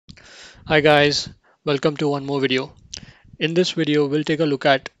Hi guys, welcome to one more video. In this video, we'll take a look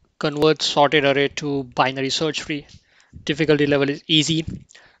at convert sorted array to binary search tree. Difficulty level is easy.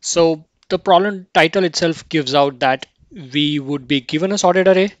 So the problem title itself gives out that we would be given a sorted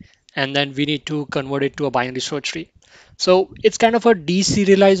array and then we need to convert it to a binary search tree. So it's kind of a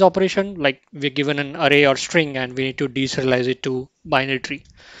deserialize operation, like we're given an array or string and we need to deserialize it to binary tree.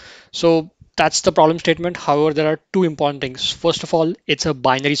 So that's the problem statement. However, there are two important things. First of all, it's a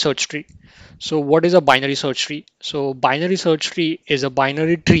binary search tree. So what is a binary search tree? So binary search tree is a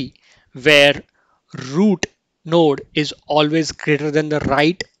binary tree where root node is always greater than the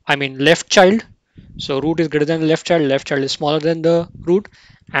left child. So root is greater than the left child is smaller than the root,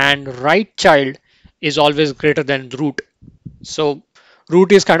 and right child is always greater than the root. So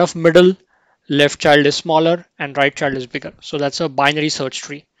root is kind of middle, left child is smaller, and right child is bigger. So that's a binary search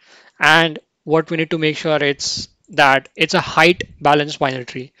tree. And what we need to make sure it's that it's a height balanced binary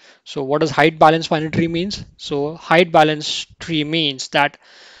tree. So what does height balanced binary tree means? So height balanced tree means that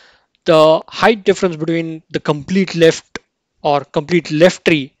the height difference between the complete left or complete left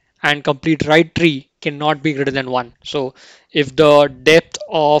tree and complete right tree cannot be greater than 1. So if the depth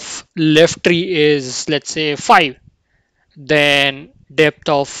of left tree is, let's say, 5, then depth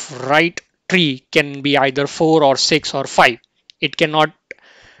of right tree can be either 4 or 6 or 5. It cannot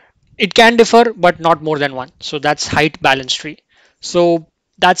it can differ, but not more than 1. So that's height balance tree. So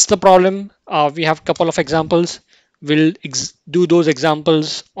that's the problem. We have a couple of examples. We'll do those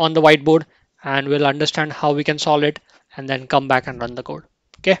examples on the whiteboard and we'll understand how we can solve it and then come back and run the code.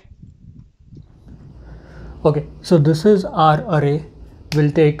 Okay. Okay, so this is our array.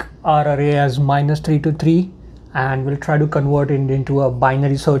 We'll take our array as -3 to 3 and we'll try to convert it into a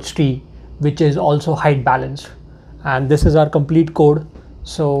binary search tree, which is also height balanced. And this is our complete code.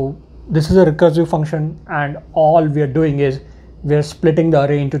 So this is a recursive function and all we are doing is we're splitting the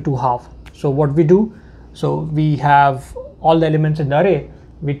array into two halves. So what we do, so we have all the elements in the array.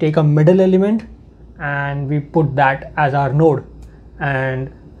 We take a middle element and we put that as our node,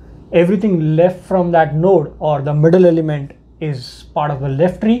 and everything left from that node or the middle element is part of the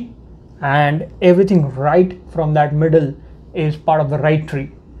left tree, and everything right from that middle is part of the right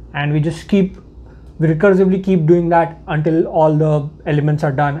tree. And we recursively keep doing that until all the elements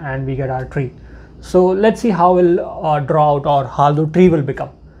are done and we get our tree. So let's see how we'll draw out or how the tree will become.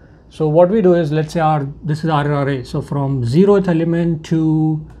 So what we do is, let's say this is our array. So from 0th element to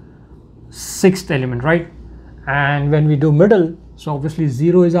 6th element, right? And when we do middle, so obviously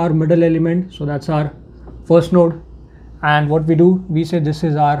 0 is our middle element, so that's our first node. And what we do, we say this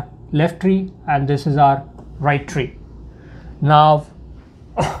is our left tree and this is our right tree. Now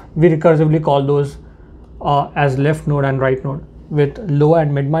we recursively call those as left node and right node with low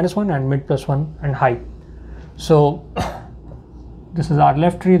and mid -1 and mid +1 and high. So this is our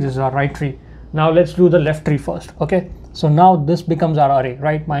left tree, this is our right tree. Now let's do the left tree first. Okay, so now this becomes our array,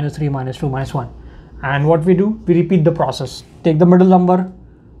 right? -3, -2, -1. And what we do, we repeat the process. Take the middle number,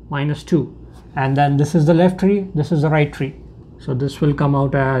 -2, and then this is the left tree, this is the right tree. So this will come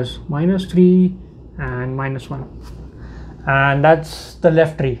out as -3 and -1. And that's the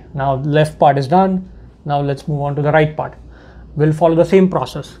left tree. Now the left part is done. Now let's move on to the right part. We'll follow the same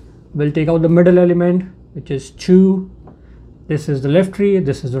process. We'll take out the middle element, which is 2. This is the left tree,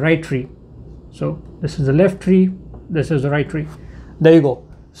 this is the right tree. So this is the left tree, this is the right tree. There you go.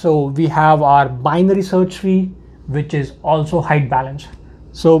 So we have our binary search tree, which is also height balanced.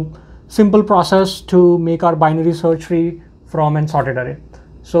 So simple process to make our binary search tree from an sorted array.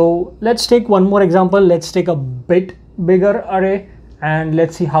 So let's take one more example. Let's take a bit bigger array and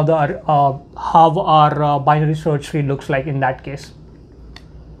let's see how our binary search tree looks like in that case.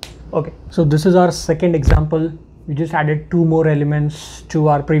 Okay, so this is our second example. We just added 2 more elements to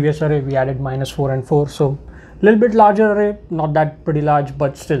our previous array. We added -4 and 4. So a little bit larger array, not that pretty large,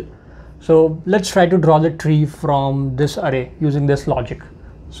 but still. So let's try to draw the tree from this array using this logic.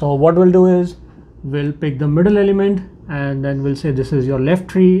 So what we'll do is we'll pick the middle element and then we'll say this is your left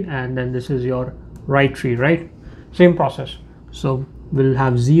tree and then this is your right tree, right? Same process. So we'll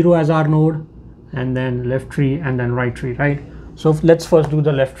have 0 as our node and then left tree and then right tree, right? So let's first do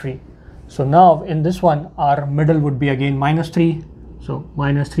the left tree. So now in this one, our middle would be again -3. So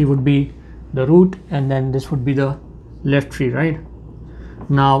 -3 would be the root and then this would be the left tree, right?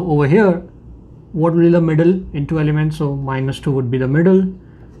 Now over here, what will be the middle in 2 elements? So -2 would be the middle.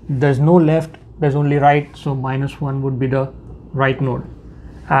 There's no left, there's only right. So -1 would be the right node.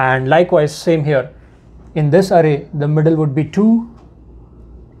 And likewise, same here. In this array, the middle would be 2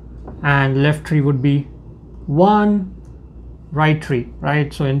 and left tree would be 1, right tree,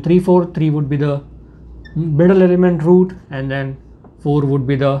 right? So in 3, 4, 3 would be the middle element root and then 4 would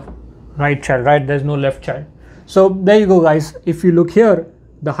be the right child, right? There's no left child. So there you go, guys. If you look here,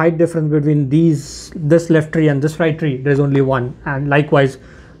 the height difference between this left tree and this right tree, there's only one. And likewise,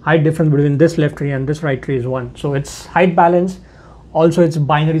 height difference between this left tree and this right tree is one. So it's height balance. Also, it's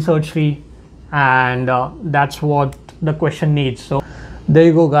binary search tree, and that's what the question needs. So there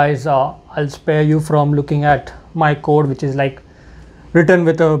you go, guys. I'll spare you from looking at my code, which is like written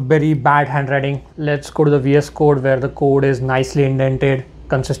with a very bad handwriting. Let's go to the VS Code where the code is nicely indented,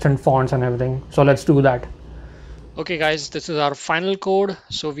 consistent fonts and everything. So let's do that. Okay guys, this is our final code.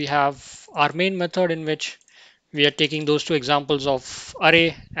 So we have our main method in which we are taking those two examples of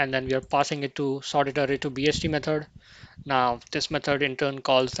array and then we are passing it to sorted array to BST method. Now this method in turn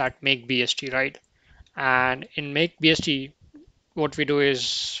calls that make BST, right? And in make BST, what we do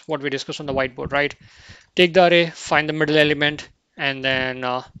is what we discussed on the whiteboard, right? Take the array, find the middle element, and then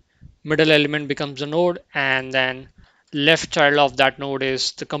middle element becomes a node, and then left child of that node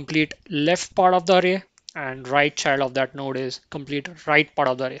is the complete left part of the array, and right child of that node is complete right part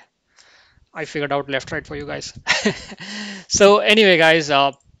of the array. I figured out left right for you guys. So anyway, guys,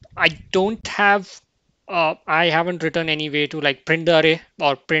 I don't have, I haven't written any way to like print the array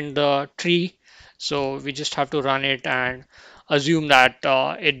or print the tree. So we just have to run it and assume that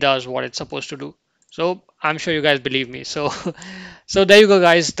it does what it's supposed to do. So I'm sure you guys believe me. So, so there you go,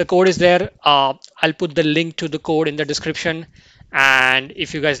 guys. The code is there. I'll put the link to the code in the description. And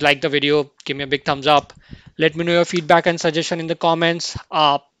if you guys like the video, give me a big thumbs up. Let me know your feedback and suggestion in the comments.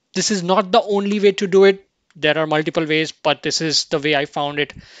 This is not the only way to do it. There are multiple ways, but this is the way I found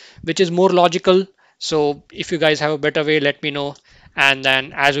it, which is more logical. So if you guys have a better way, let me know. And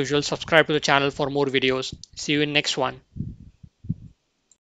then as usual, subscribe to the channel for more videos. See you in next one.